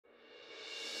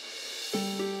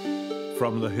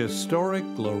from the historic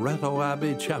Loretto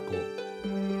Abbey Chapel,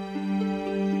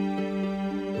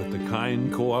 with the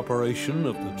kind cooperation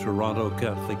of the Toronto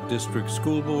Catholic District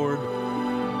School Board,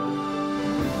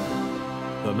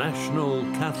 the National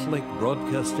Catholic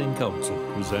Broadcasting Council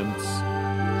presents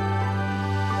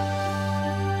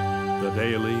the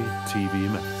Daily TV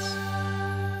Mass.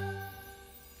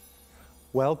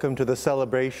 Welcome to the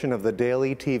celebration of the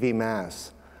Daily TV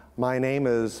Mass. My name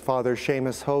is Father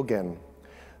Seamus Hogan.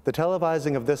 The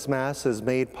televising of this Mass is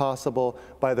made possible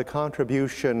by the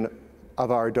contribution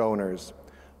of our donors.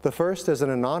 The first is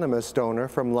an anonymous donor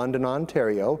from London,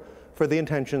 Ontario, for the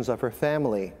intentions of her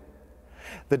family.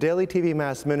 The Daily TV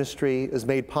Mass ministry is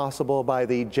made possible by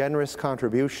the generous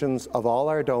contributions of all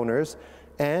our donors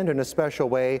and, in a special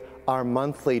way, our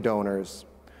monthly donors.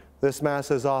 This Mass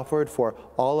is offered for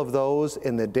all of those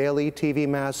in the Daily TV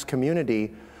Mass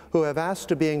community who have asked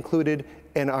to be included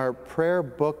in our prayer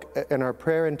book, in our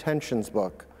prayer intentions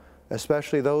book,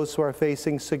 especially those who are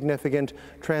facing significant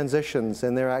transitions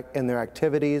in their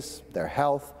activities, their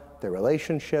health, their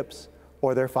relationships,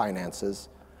 or their finances.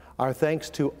 Our thanks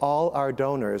to all our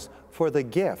donors for the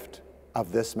gift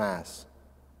of this Mass.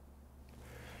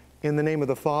 In the name of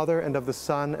the Father, and of the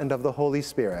Son, and of the Holy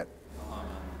Spirit. Amen.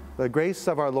 The grace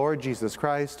of our Lord Jesus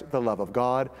Christ, the love of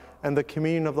God, and the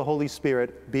communion of the Holy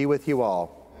Spirit be with you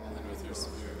all. And with your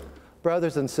spirit.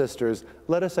 Brothers and sisters,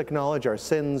 let us acknowledge our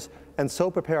sins and so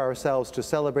prepare ourselves to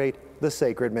celebrate the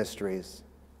sacred mysteries.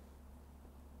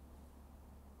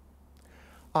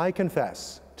 I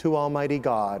confess to Almighty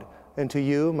God and to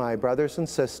you, my brothers and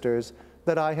sisters,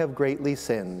 that I have greatly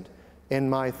sinned in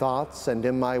my thoughts and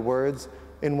in my words,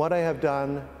 in what I have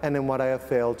done and in what I have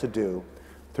failed to do,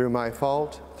 through my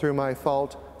fault, through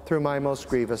my most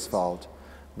grievous fault.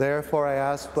 Therefore I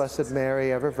ask Blessed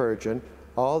Mary, ever Virgin,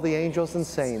 all the angels and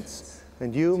saints,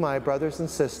 and you, my brothers and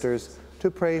sisters,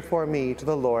 to pray for me to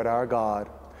the Lord our God.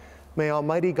 May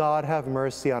Almighty God have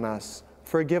mercy on us,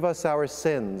 forgive us our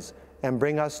sins, and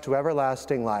bring us to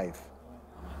everlasting life.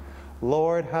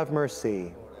 Lord, have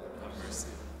mercy.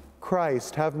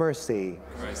 Christ, have mercy.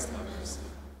 Christ, have mercy.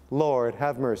 Lord,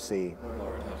 have mercy.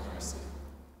 Lord, have mercy.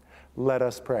 Let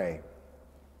us pray.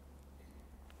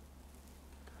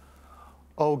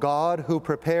 O God, who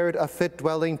prepared a fit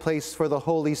dwelling place for the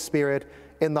Holy Spirit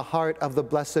in the heart of the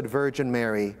Blessed Virgin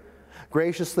Mary,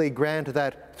 graciously grant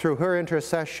that through her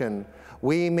intercession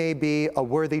we may be a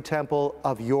worthy temple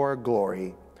of your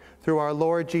glory. Through our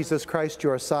Lord Jesus Christ,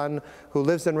 your Son, who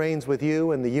lives and reigns with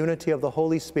you in the unity of the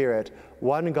Holy Spirit,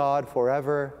 one God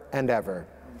forever and ever.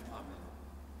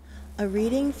 A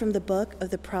reading from the book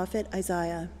of the prophet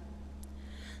Isaiah.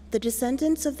 The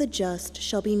descendants of the just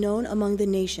shall be known among the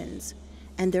nations,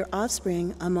 and their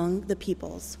offspring among the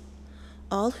peoples.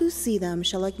 All who see them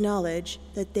shall acknowledge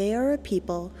that they are a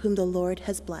people whom the Lord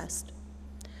has blessed.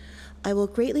 I will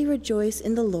greatly rejoice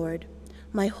in the Lord.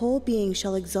 My whole being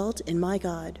shall exult in my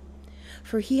God.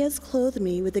 For he has clothed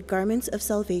me with the garments of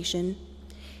salvation.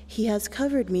 He has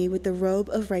covered me with the robe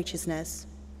of righteousness.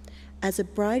 As a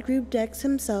bridegroom decks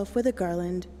himself with a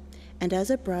garland, and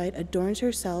as a bride adorns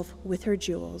herself with her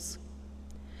jewels.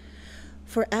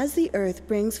 For as the earth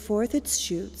brings forth its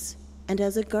shoots, and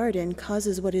as a garden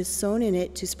causes what is sown in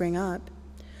it to spring up,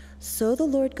 so the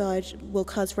Lord God will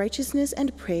cause righteousness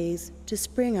and praise to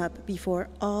spring up before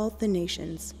all the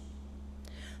nations.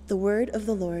 The word of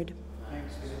the Lord.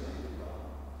 Thanks be to God.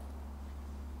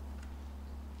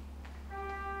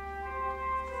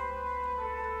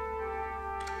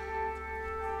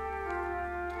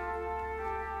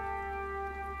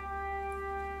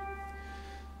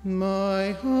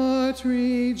 My heart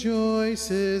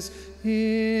rejoices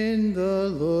in the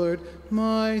Lord,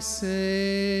 my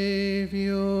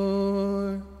Savior.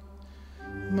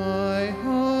 My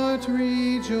heart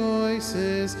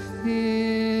rejoices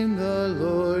in the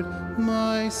Lord,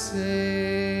 my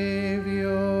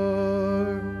Savior.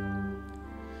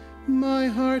 My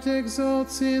heart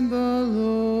exalts in the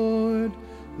Lord,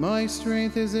 my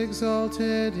strength is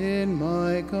exalted in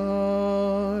my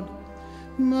God.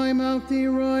 My mouth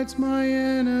derides my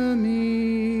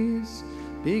enemies,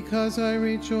 because I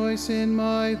rejoice in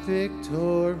my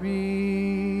victory.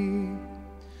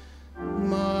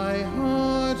 My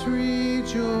heart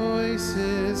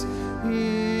rejoices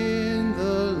in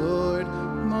the Lord,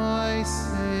 my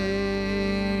Savior.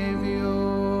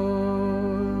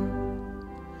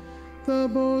 The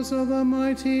bows of the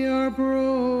mighty are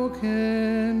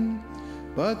broken,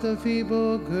 but the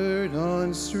feeble gird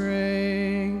on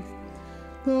strength.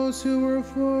 Those who were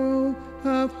full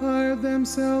have hired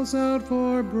themselves out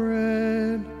for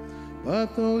bread,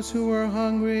 but those who are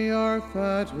hungry are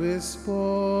fat with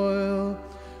spoil.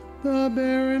 The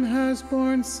barren has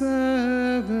borne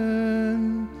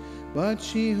 7, but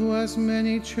she who has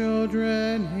many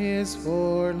children is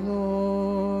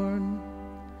forlorn.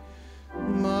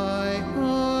 My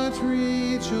heart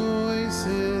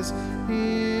rejoices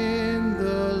in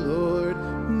the Lord,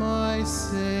 my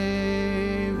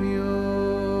Savior.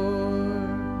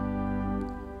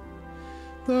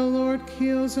 The Lord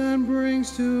kills and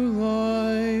brings to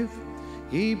life.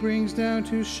 He brings down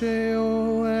to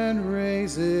Sheol and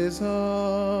raises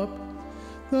up.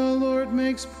 The Lord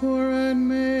makes poor and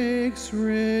makes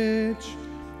rich.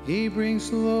 He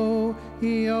brings low,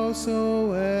 he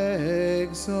also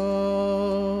exalts.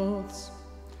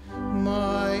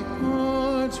 My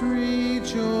heart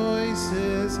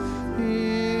rejoices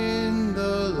in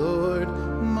the Lord,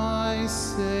 my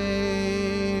Savior.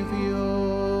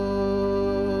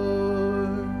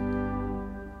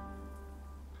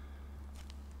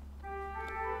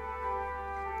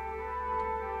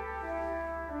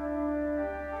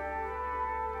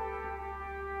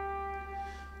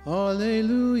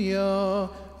 Alleluia,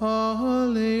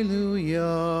 alleluia,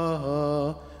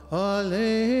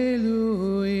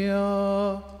 alleluia,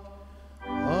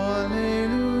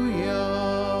 alleluia,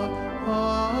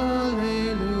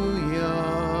 alleluia,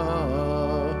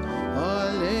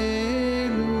 alleluia.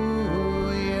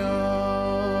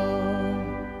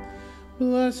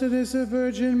 Blessed is the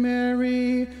Virgin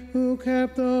Mary, who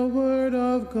kept the word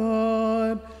of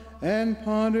God and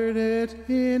pondered it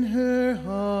in her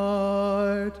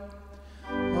heart.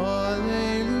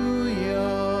 Alleluia,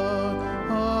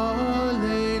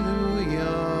 alleluia,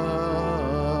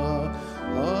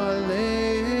 alleluia.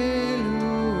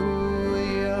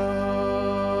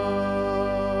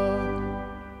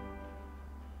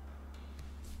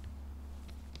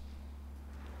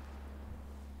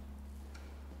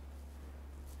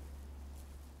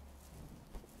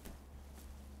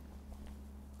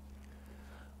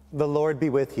 The Lord be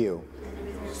with you.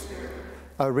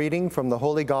 A reading from the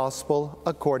Holy Gospel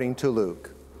according to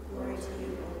Luke.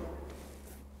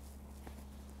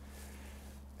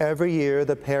 Every year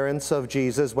the parents of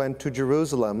Jesus went to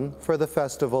Jerusalem for the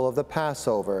festival of the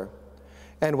Passover.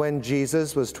 And when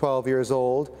Jesus was 12 years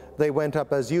old, they went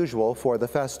up as usual for the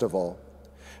festival.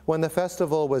 When the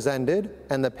festival was ended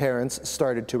and the parents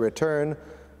started to return,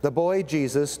 the boy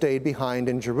Jesus stayed behind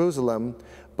in Jerusalem,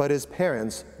 but his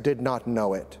parents did not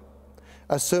know it.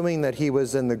 Assuming that he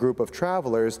was in the group of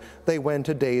travelers, they went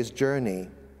a day's journey.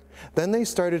 Then they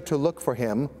started to look for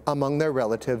him among their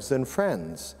relatives and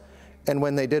friends. And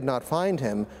when they did not find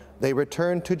him, they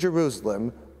returned to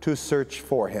Jerusalem to search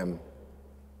for him.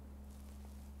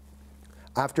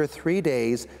 After 3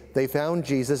 days, they found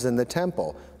Jesus in the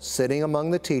temple, sitting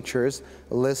among the teachers,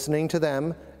 listening to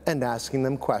them and asking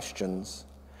them questions.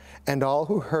 And all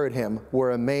who heard him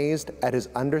were amazed at his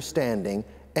understanding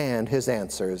and his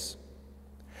answers.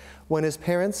 When his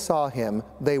parents saw him,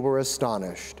 they were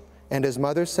astonished. And his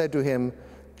mother said to him,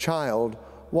 "Child,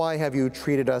 why have you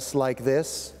treated us like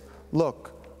this?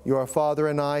 Look, your father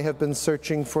and I have been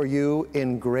searching for you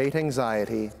in great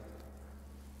anxiety."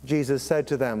 Jesus said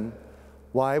to them,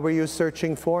 "Why were you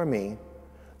searching for me?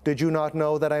 Did you not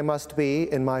know that I must be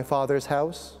in my Father's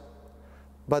house?"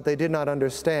 But they did not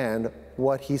understand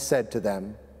what he said to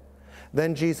them.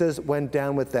 Then Jesus went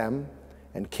down with them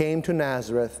and came to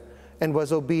Nazareth and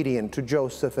was obedient to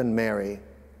Joseph and Mary.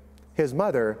 His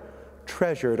mother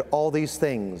treasured all these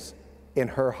things in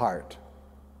her heart.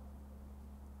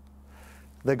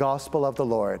 The Gospel of the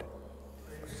Lord.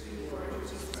 Praise to you, Lord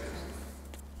Jesus Christ.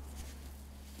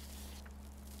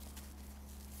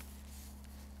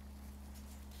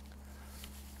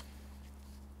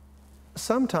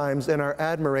 Sometimes in our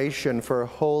admiration for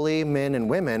holy men and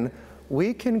women,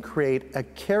 we can create a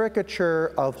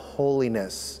caricature of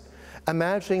holiness,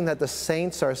 imagining that the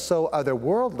saints are so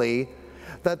otherworldly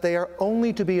that they are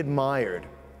only to be admired,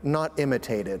 not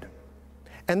imitated.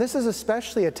 And this is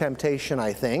especially a temptation,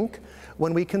 I think,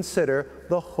 when we consider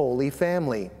the Holy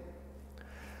Family.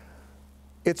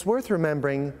 It's worth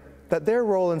remembering that their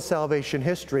role in salvation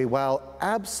history, while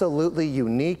absolutely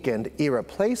unique and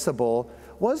irreplaceable,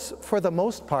 was, for the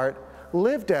most part,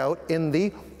 lived out in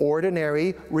the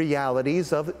ordinary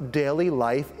realities of daily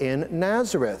life in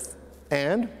Nazareth,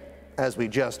 and, as we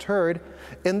just heard,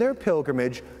 in their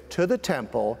pilgrimage to the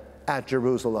temple at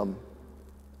Jerusalem.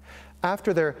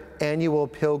 After their annual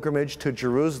pilgrimage to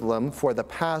Jerusalem for the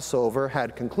Passover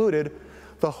had concluded,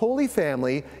 the Holy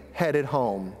Family headed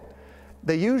home.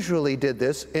 They usually did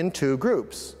this in 2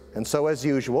 groups, and so as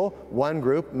usual, one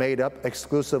group made up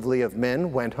exclusively of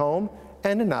men went home,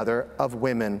 and another of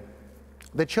women.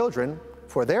 The children,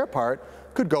 for their part,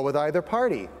 could go with either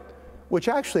party, which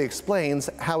actually explains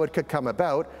how it could come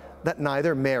about that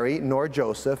neither Mary nor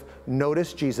Joseph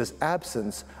noticed Jesus'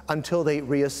 absence until they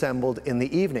reassembled in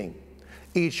the evening.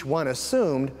 Each one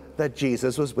assumed that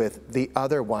Jesus was with the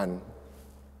other one.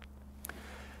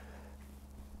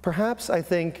 Perhaps I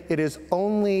think it is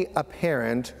only a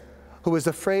parent who is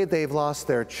afraid they've lost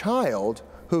their child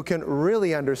who can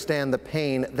really understand the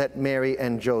pain that Mary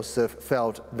and Joseph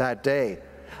felt that day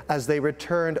as they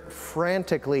returned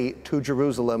frantically to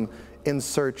Jerusalem in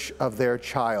search of their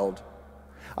child.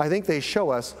 I think they show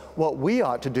us what we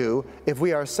ought to do if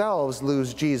we ourselves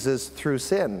lose Jesus through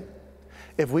sin.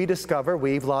 If we discover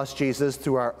we've lost Jesus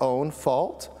through our own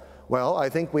fault, well, I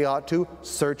think we ought to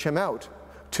search him out,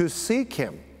 to seek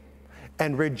him,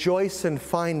 and rejoice in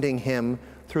finding him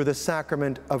through the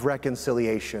sacrament of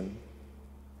reconciliation.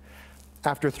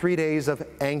 After 3 days of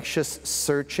anxious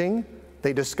searching,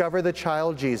 they discover the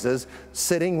child Jesus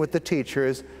sitting with the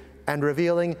teachers and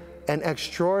revealing an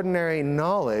extraordinary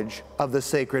knowledge of the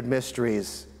sacred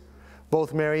mysteries.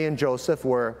 Both Mary and Joseph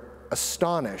were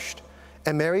astonished,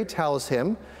 and Mary tells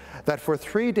him that for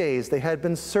 3 days they had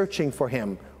been searching for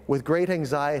him with great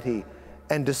anxiety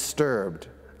and disturbed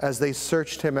as they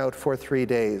searched him out for 3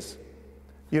 days.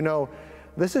 You know,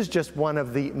 this is just one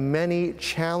of the many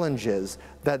challenges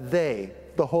that they,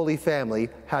 the Holy Family,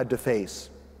 had to face.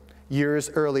 Years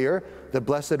earlier, the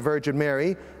Blessed Virgin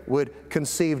Mary would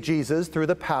conceive Jesus through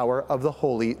the power of the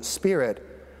Holy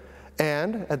Spirit.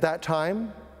 And at that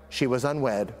time, she was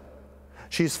unwed.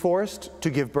 She's forced to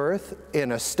give birth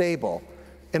in a stable,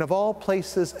 in of all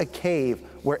places a cave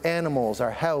where animals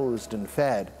are housed and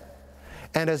fed.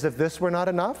 And as if this were not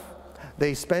enough,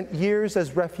 they spent years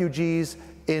as refugees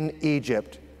in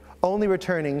Egypt, only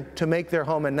returning to make their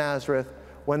home in Nazareth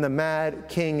when the mad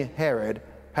King Herod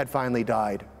had finally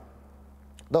died.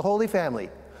 The Holy Family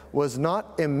was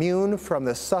not immune from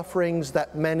the sufferings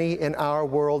that many in our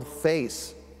world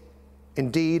face.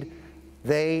 Indeed,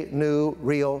 they knew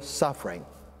real suffering.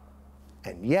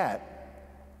 And yet,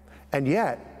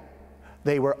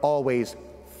 they were always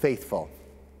faithful.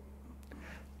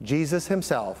 Jesus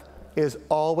himself is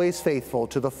always faithful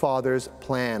to the Father's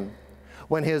plan.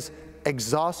 When his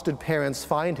exhausted parents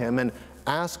find him and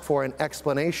ask for an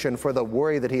explanation for the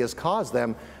worry that he has caused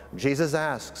them, Jesus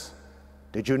asks,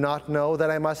 "Did you not know that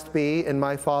I must be in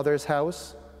my Father's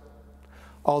house?"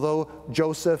 Although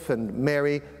Joseph and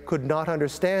Mary could not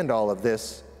understand all of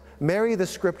this, Mary, the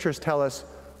scriptures tell us,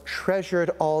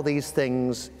 treasured all these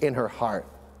things in her heart.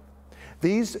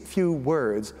 These few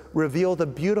words reveal the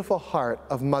beautiful heart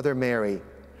of Mother Mary.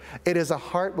 It is a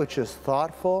heart which is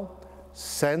thoughtful,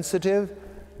 sensitive,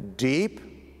 deep,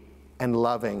 and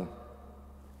loving.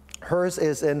 Hers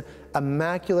is an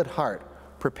immaculate heart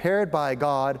prepared by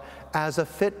God as a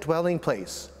fit dwelling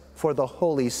place for the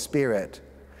Holy Spirit.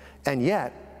 And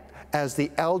yet, as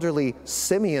the elderly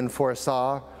Simeon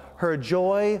foresaw, her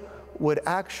joy would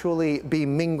actually be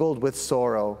mingled with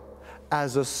sorrow,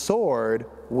 as a sword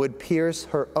would pierce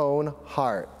her own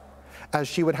heart, as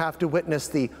she would have to witness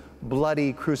the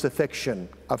bloody crucifixion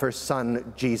of her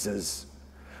son Jesus.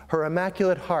 Her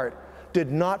immaculate heart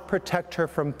did not protect her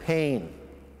from pain,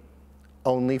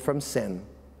 only from sin.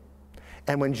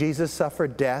 And when Jesus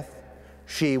suffered death,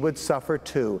 she would suffer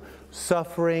too,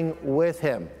 suffering with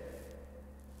him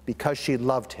because she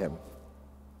loved him.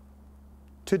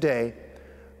 Today,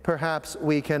 perhaps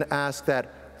we can ask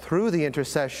that through the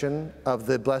intercession of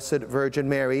the Blessed Virgin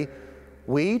Mary,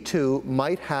 we too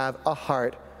might have a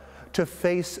heart to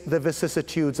face the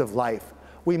vicissitudes of life.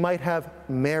 We might have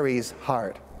Mary's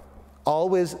heart,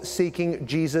 always seeking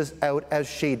Jesus out as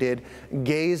she did,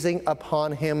 gazing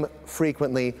upon him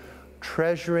frequently,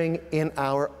 treasuring in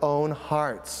our own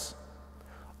hearts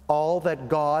all that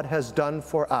God has done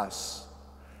for us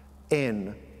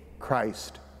in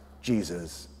Christ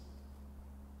Jesus.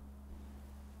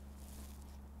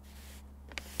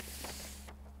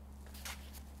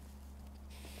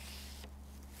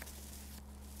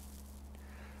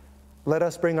 Let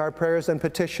us bring our prayers and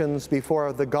petitions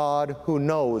before the God who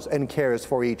knows and cares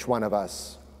for each one of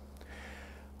us.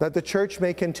 That the Church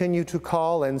may continue to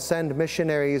call and send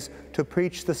missionaries to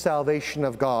preach the salvation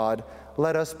of God,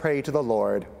 let us pray to the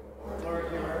Lord.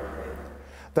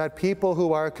 That people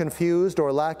who are confused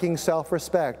or lacking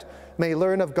self-respect may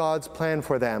learn of God's plan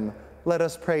for them, let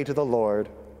us pray to the Lord.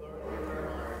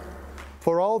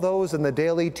 For all those in the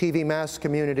daily TV Mass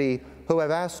community who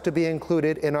have asked to be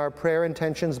included in our prayer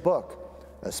intentions book,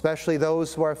 especially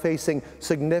those who are facing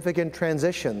significant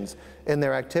transitions in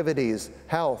their activities,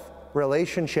 health,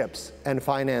 relationships, and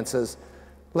finances,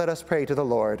 let us pray to the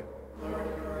Lord.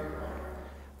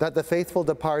 That the faithful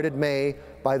departed may,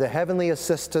 by the heavenly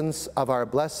assistance of our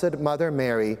Blessed Mother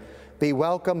Mary, be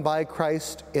welcomed by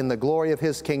Christ in the glory of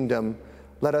his kingdom.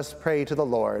 Let us pray to the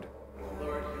Lord.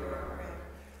 Lord, hear our prayer.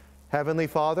 Heavenly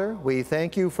Father, we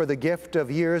thank you for the gift of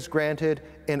years granted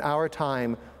in our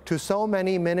time to so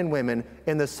many men and women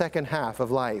in the second half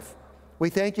of life. We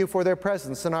thank you for their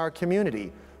presence in our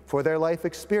community, for their life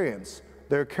experience,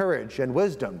 their courage and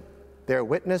wisdom, their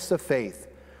witness of faith.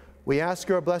 We ask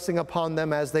your blessing upon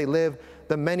them as they live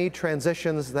the many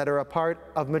transitions that are a part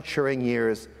of maturing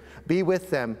years. Be with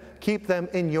them, keep them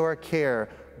in your care,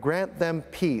 grant them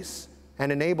peace,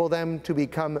 and enable them to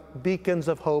become beacons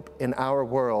of hope in our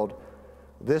world.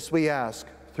 This we ask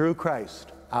through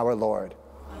Christ our Lord.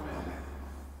 Amen.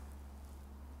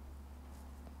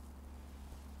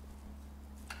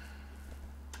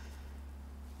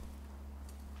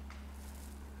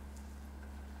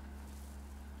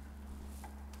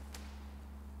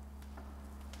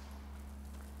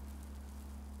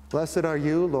 Blessed are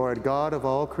you, Lord God of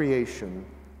all creation,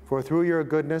 for through your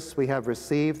goodness we have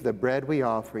received the bread we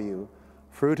offer you.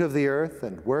 Fruit of the earth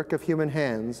and work of human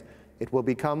hands, it will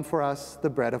become for us the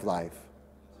bread of life.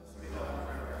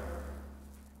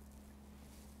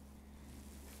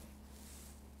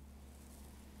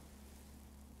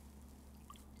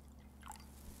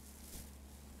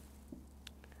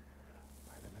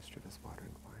 By the mystery of this water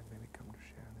and wine, may we come to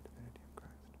share in the divinity of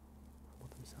Christ, humble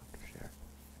himself to share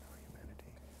in our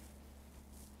humanity.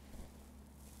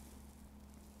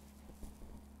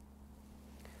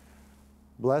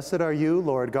 Blessed are you,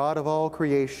 Lord God of all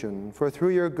creation, for through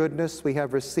your goodness we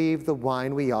have received the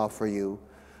wine we offer you.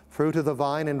 Fruit of the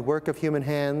vine and work of human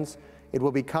hands, it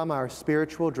will become our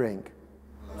spiritual drink.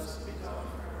 Blessed be God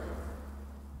forever.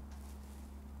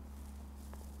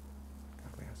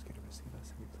 God, we ask you to receive us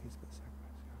and be pleased with the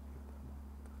sacrifice we offer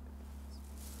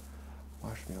you.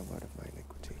 Wash me, O Lord, of my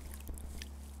iniquity.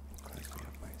 Cleanse me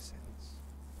of my sins.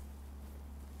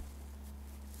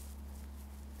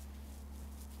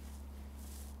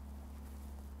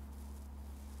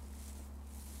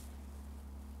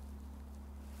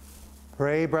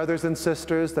 Pray, brothers and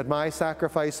sisters, that my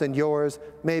sacrifice and yours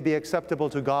may be acceptable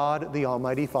to God, the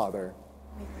Almighty Father.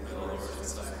 May the Lord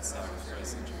accept the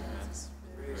sacrifice into your hands,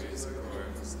 praise and glory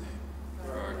of his name,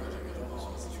 for our good and good of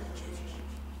all his church.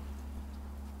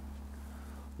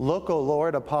 Look, O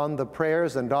Lord, upon the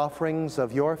prayers and offerings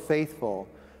of your faithful,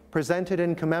 presented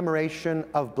in commemoration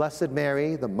of Blessed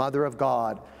Mary, the Mother of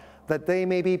God, that they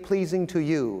may be pleasing to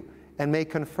you and may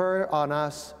confer on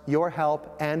us your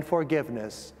help and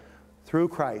forgiveness. Through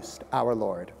Christ our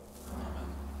Lord. Amen.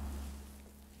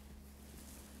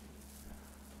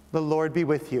 The Lord be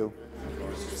with you. And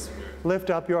with your spirit, Lift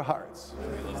up your hearts.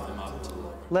 we lift them up to the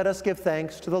Lord. Let us give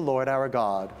thanks to the Lord our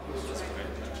God. It is right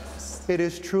and just. It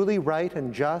is truly right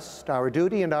and just, our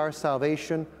duty and our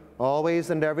salvation,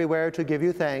 always and everywhere to give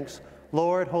you thanks,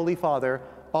 Lord, Holy Father,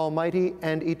 Almighty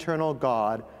and eternal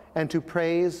God, and to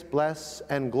praise, bless,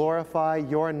 and glorify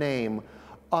your name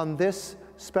on this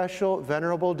special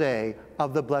venerable day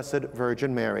of the Blessed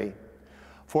Virgin Mary.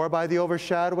 For by the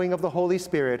overshadowing of the Holy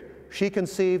Spirit, she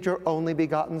conceived your only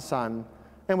begotten Son,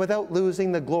 and without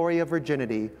losing the glory of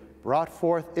virginity, brought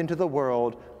forth into the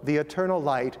world the eternal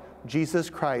light, Jesus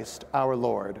Christ our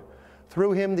Lord.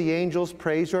 Through him the angels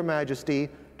praise your majesty,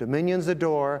 dominions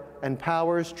adore, and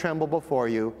powers tremble before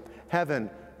you. Heaven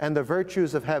and the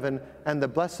virtues of heaven and the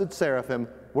blessed seraphim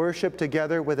worship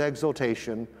together with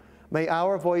exultation. May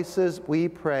our voices, we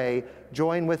pray,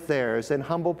 join with theirs in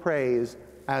humble praise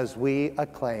as we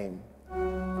acclaim.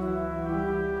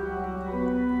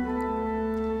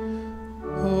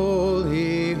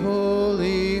 Holy,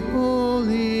 holy,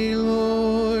 holy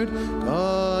Lord,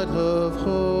 God of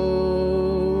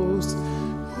hosts,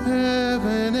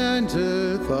 heaven and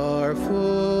earth are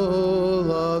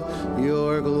full of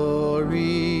your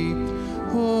glory.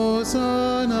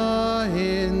 Hosanna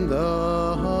in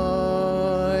the highest.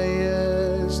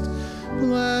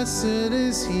 Blessed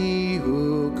is he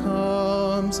who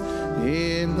comes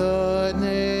in the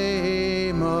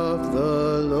name of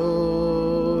the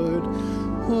Lord.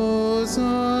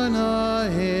 Hosanna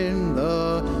in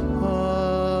the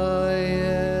highest.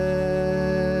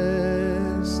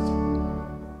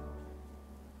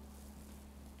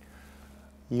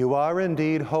 You are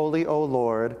indeed holy, O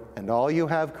Lord, and all you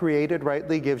have created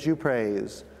rightly gives you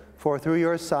praise. For through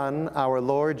your Son, our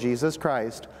Lord Jesus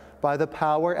Christ, by the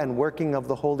power and working of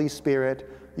the Holy Spirit,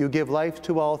 you give life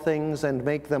to all things and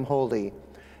make them holy.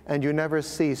 And you never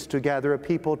cease to gather a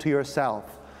people to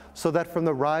yourself, so that from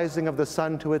the rising of the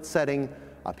sun to its setting,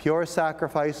 a pure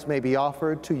sacrifice may be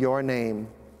offered to your name.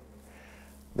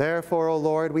 Therefore, O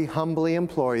Lord, we humbly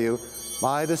implore you,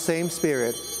 by the same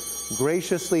Spirit,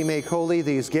 graciously make holy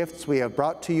these gifts we have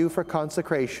brought to you for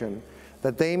consecration,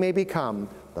 that they may become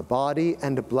the body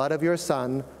and blood of your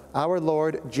Son, our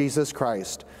Lord Jesus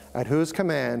Christ, at whose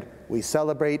command we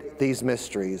celebrate these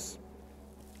mysteries.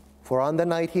 For on the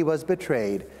night he was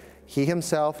betrayed, he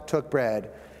himself took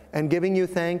bread, and giving you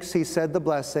thanks, he said the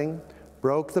blessing,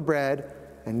 broke the bread,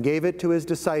 and gave it to his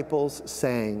disciples,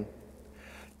 saying,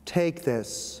 "Take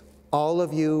this, all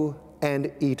of you,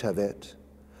 and eat of it.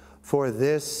 For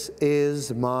this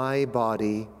is my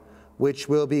body, which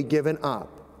will be given up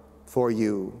for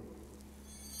you."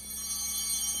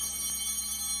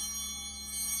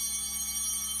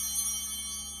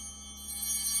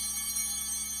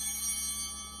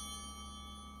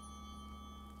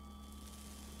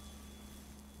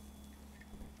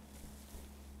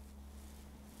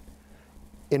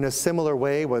 In a similar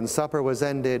way, when supper was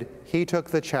ended, he took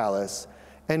the chalice,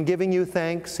 and giving you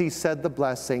thanks, he said the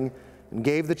blessing, and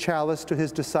gave the chalice to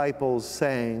his disciples,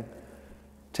 saying,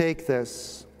 "Take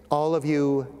this, all of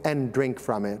you, and drink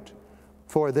from it.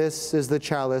 For this is the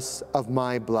chalice of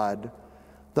my blood,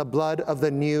 the blood of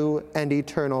the new and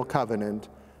eternal covenant,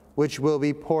 which will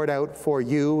be poured out for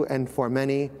you and for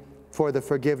many for the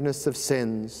forgiveness of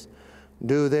sins.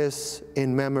 Do this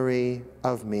in memory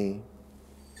of me."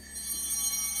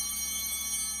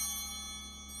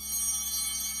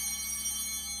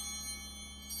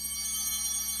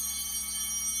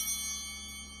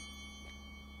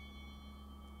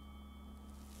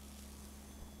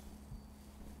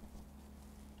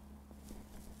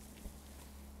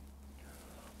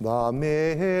 The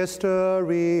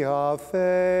mystery of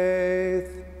faith.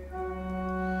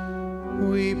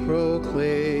 We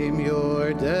proclaim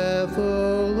your death,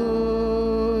 O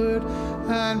Lord,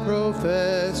 and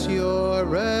profess your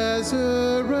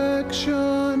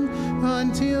resurrection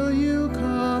until you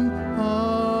come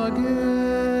again.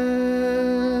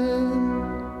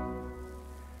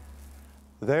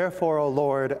 Therefore, O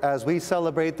Lord, as we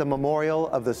celebrate the memorial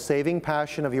of the saving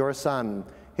passion of your Son,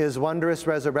 his wondrous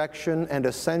resurrection and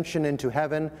ascension into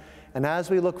heaven, and as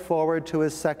we look forward to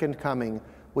his second coming,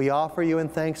 we offer you in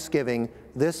thanksgiving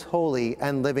this holy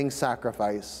and living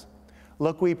sacrifice.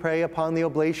 Look, we pray, upon the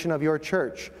oblation of your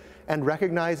church, and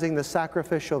recognizing the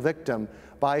sacrificial victim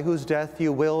by whose death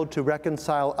you willed to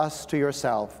reconcile us to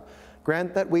yourself,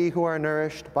 grant that we who are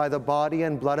nourished by the body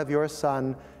and blood of your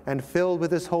Son and filled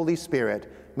with his Holy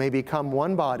Spirit may become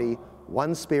one body,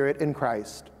 one spirit in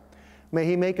Christ. May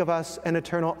he make of us an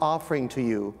eternal offering to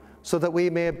you, so that we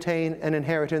may obtain an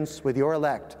inheritance with your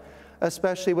elect,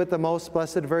 especially with the most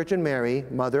blessed Virgin Mary,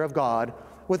 Mother of God,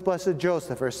 with blessed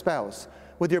Joseph, her spouse,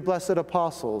 with your blessed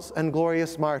apostles and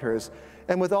glorious martyrs,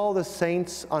 and with all the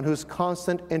saints on whose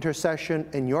constant intercession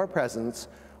in your presence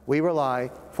we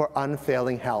rely for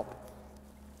unfailing help.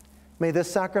 May this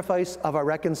sacrifice of our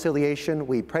reconciliation,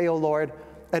 we pray, O Lord,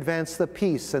 advance the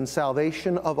peace and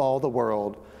salvation of all the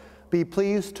world. Be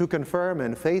pleased to confirm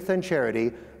in faith and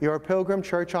charity your pilgrim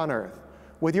church on earth,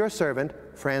 with your servant,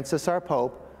 Francis our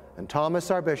Pope, and Thomas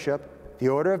our Bishop, the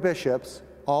order of bishops,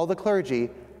 all the clergy,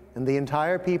 and the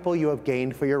entire people you have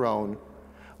gained for your own.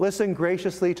 Listen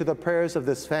graciously to the prayers of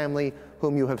this family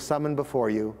whom you have summoned before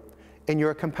you. In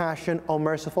your compassion, O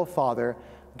merciful Father,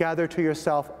 gather to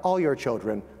yourself all your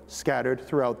children scattered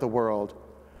throughout the world.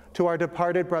 To our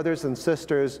departed brothers and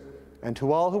sisters, and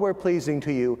to all who were pleasing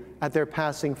to you at their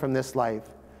passing from this life,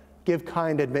 give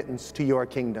kind admittance to your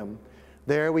kingdom.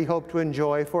 There we hope to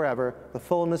enjoy forever the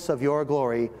fullness of your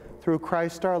glory, through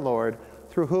Christ our Lord,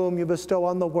 through whom you bestow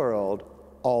on the world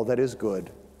all that is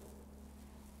good.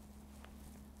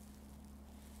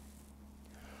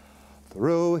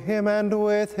 Through him and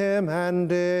with him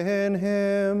and in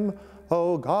him,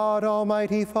 O God,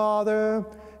 Almighty Father,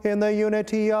 in the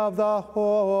unity of the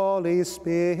Holy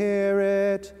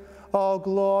Spirit, all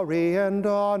glory and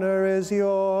honor is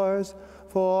yours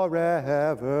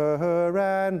forever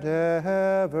and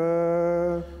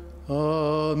ever.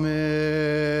 Amen.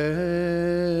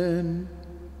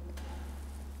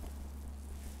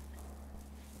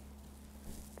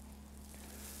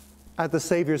 At the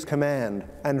Savior's command,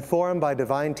 and formed by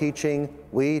divine teaching,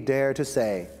 we dare to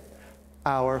say,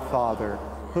 Our Father,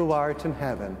 who art in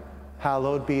heaven,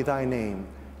 hallowed be thy name.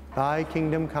 Thy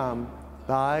kingdom come,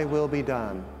 thy will be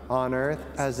done, on earth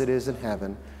as it is in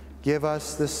heaven. Give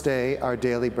us this day our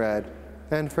daily bread,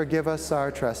 and forgive us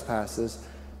our trespasses,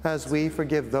 as we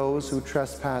forgive those who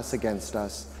trespass against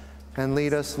us. And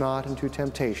lead us not into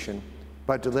temptation,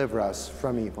 but deliver us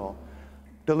from evil.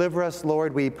 Deliver us,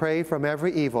 Lord, we pray, from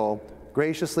every evil.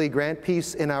 Graciously grant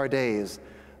peace in our days,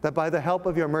 that by the help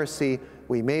of your mercy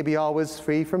we may be always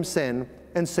free from sin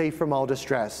and safe from all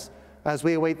distress, as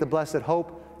we await the blessed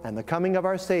hope and the coming of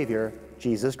our Savior,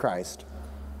 Jesus Christ.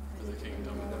 For the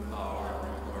kingdom and the power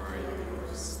and the glory are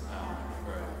yours now and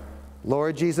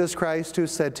Lord Jesus Christ, who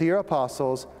said to your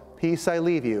apostles, "Peace I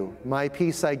leave you, my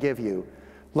peace I give you,"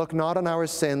 look not on our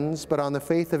sins, but on the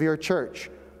faith of your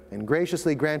church, and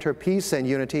graciously grant her peace and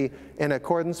unity in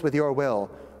accordance with your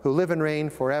will, who live and reign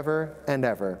forever and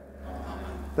ever. Amen.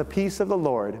 The peace of the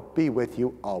Lord be with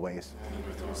you always. And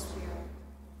with your spirit.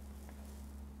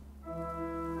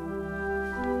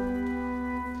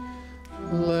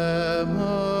 Lamb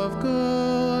of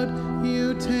God,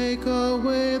 you take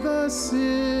away the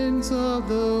sins of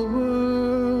the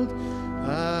world.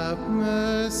 Have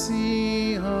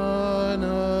mercy on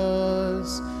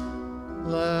us.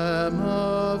 Lamb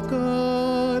of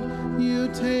God, you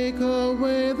take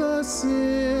away the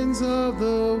sins of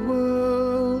the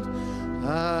world.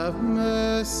 Have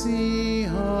mercy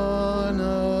on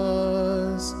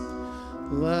us.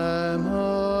 Lamb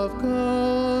of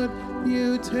God,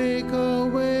 you take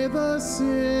away the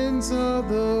sins of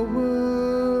the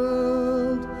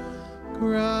world.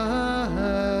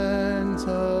 Grant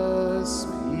us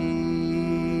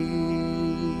peace.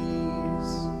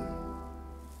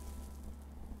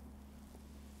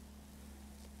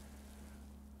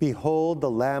 Behold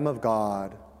the Lamb of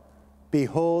God.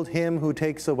 Behold him who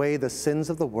takes away the sins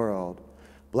of the world.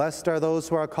 Blessed are those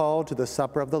who are called to the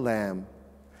supper of the Lamb.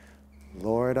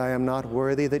 Lord, I am not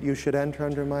worthy that you should enter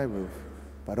under my roof,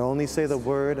 but only say the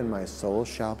word, and my soul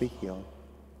shall be healed.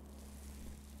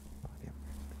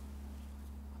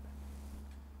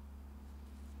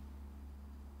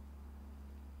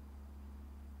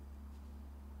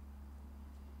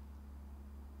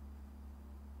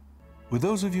 Would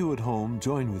those of you at home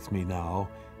join with me now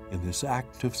in this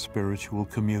act of spiritual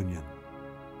communion?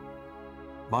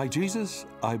 My Jesus,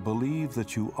 I believe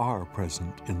that you are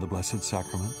present in the Blessed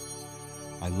Sacrament.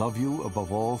 I love you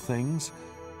above all things,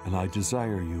 and I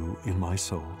desire you in my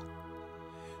soul.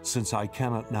 Since I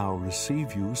cannot now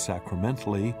receive you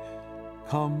sacramentally,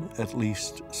 come at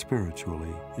least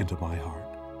spiritually into my heart.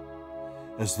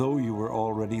 As though you were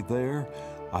already there,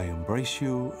 I embrace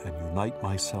you and unite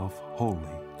myself wholly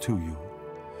to you.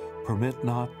 Permit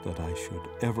not that I should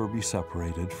ever be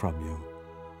separated from you.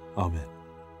 Amen.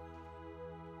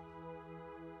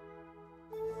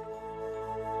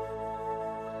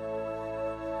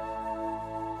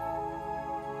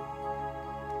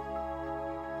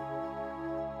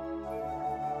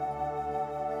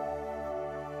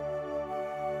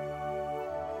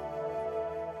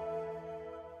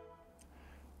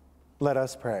 Let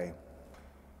us pray.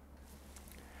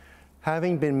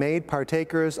 Having been made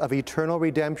partakers of eternal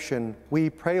redemption, we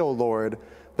pray, O Lord,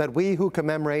 that we who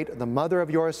commemorate the mother of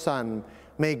your Son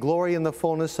may glory in the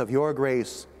fullness of your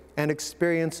grace and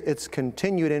experience its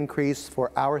continued increase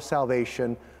for our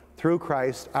salvation through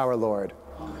Christ our Lord.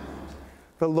 Amen.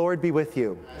 The Lord be with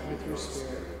you. And with your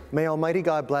spirit. May Almighty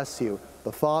God bless you,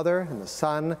 the Father, and the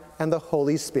Son, and the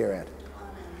Holy Spirit.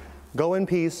 Amen. Go in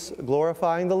peace,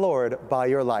 glorifying the Lord by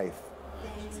your life.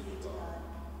 Thanks be to God.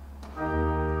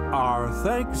 Our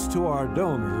thanks to our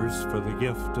donors for the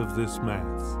gift of this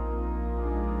Mass.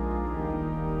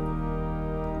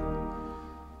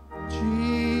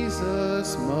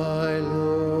 Jesus, my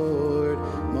Lord,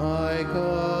 my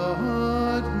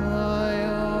God, my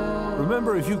all.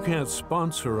 Remember, if you can't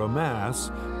sponsor a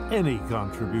Mass, any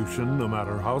contribution, no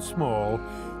matter how small,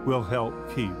 will help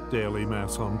keep Daily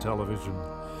Mass on television.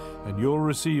 And you'll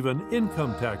receive an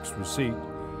income tax receipt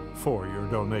for your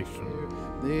donation.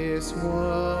 This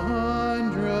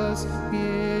wondrous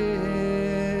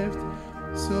gift,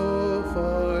 so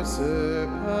far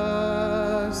surpassing